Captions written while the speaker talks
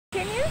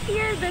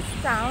hear the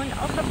sound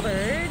of the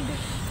bird?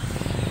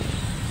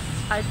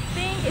 I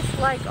think it's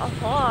like a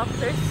hawk.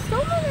 There's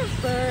so many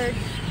birds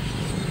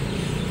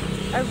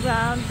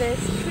around this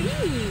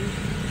tree.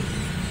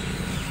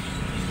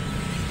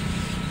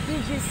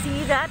 Did you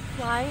see that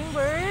flying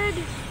bird?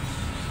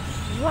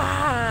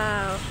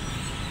 Wow!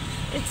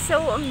 It's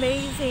so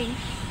amazing.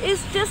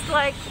 It's just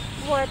like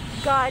what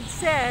God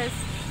says.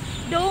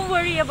 Don't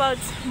worry about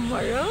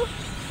tomorrow,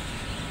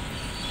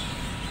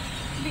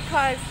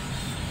 because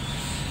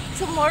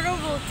tomorrow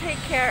will take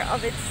care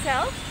of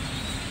itself.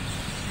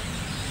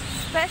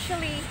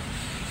 Especially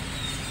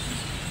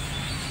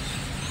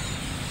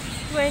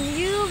when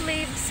you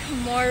leave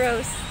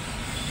tomorrow's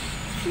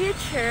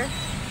future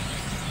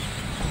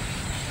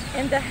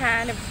in the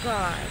hand of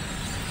God.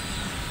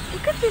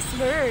 Look at these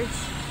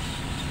birds.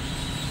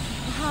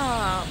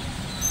 Wow.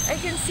 I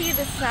can see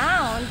the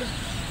sound.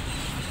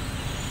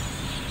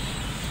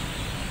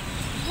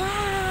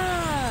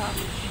 Wow.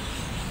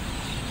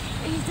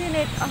 Isn't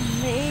it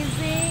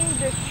amazing?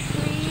 The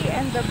tree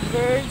and the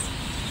birds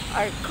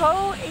are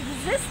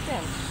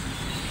coexistent.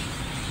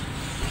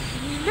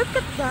 Look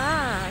at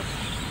that.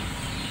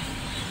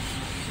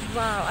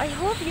 Wow. I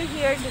hope you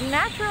hear the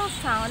natural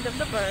sound of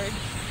the bird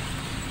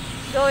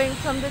going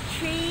from the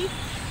tree,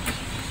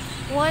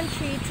 one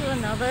tree to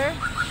another,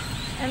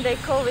 and they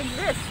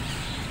coexist.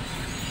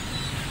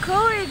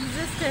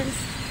 Coexistence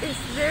is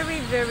very,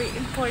 very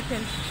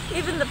important.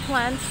 Even the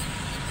plants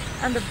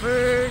and the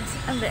birds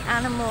and the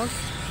animals.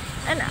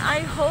 And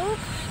I hope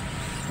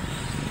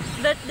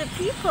that the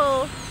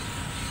people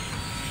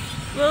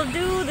will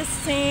do the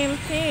same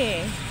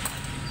thing,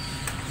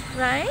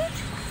 right?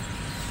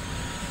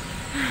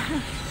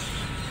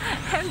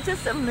 I'm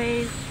just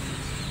amazed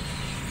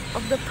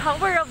of the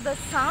power of the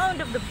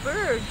sound of the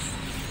birds.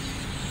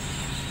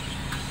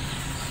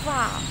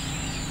 Wow.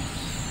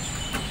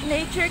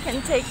 Nature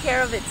can take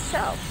care of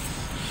itself.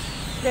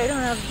 They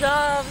don't have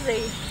jobs,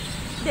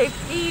 they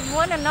feed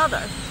one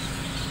another,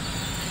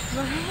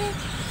 right?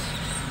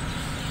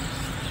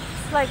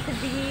 It's like the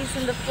bees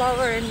and the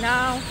flower, and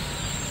now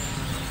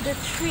the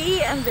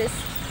tree and this,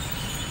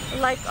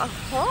 like a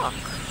hawk.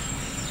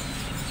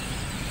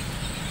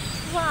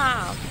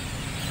 Wow.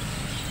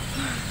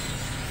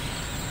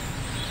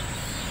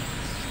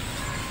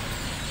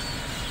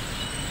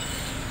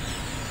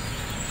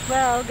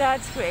 Well,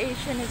 God's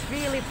creation is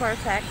really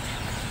perfect.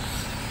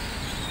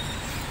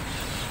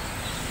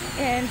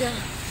 And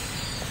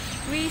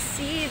we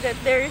see that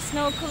there is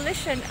no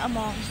collision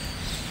among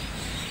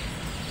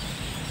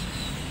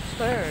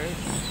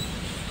birds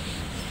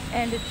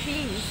and the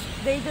trees.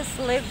 They just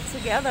live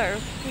together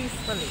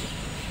peacefully.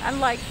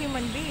 Unlike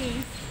human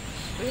beings,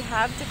 we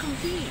have to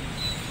compete.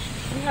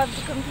 We have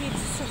to compete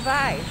to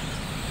survive.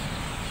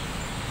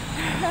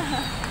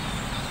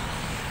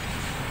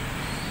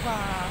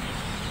 Wow.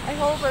 I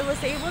hope I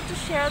was able to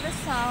share the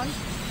sound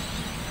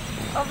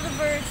of the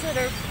birds that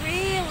are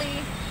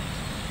freely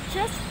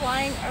just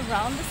flying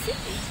around the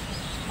city.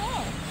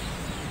 Oh.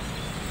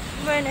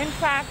 When in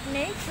fact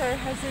nature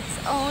has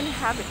its own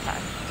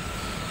habitat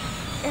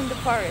in the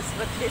forest,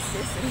 but this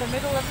is in the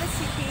middle of the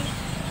city,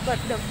 but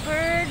the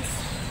birds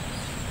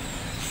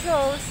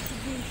chose to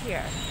be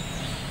here.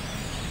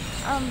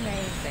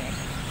 Amazing.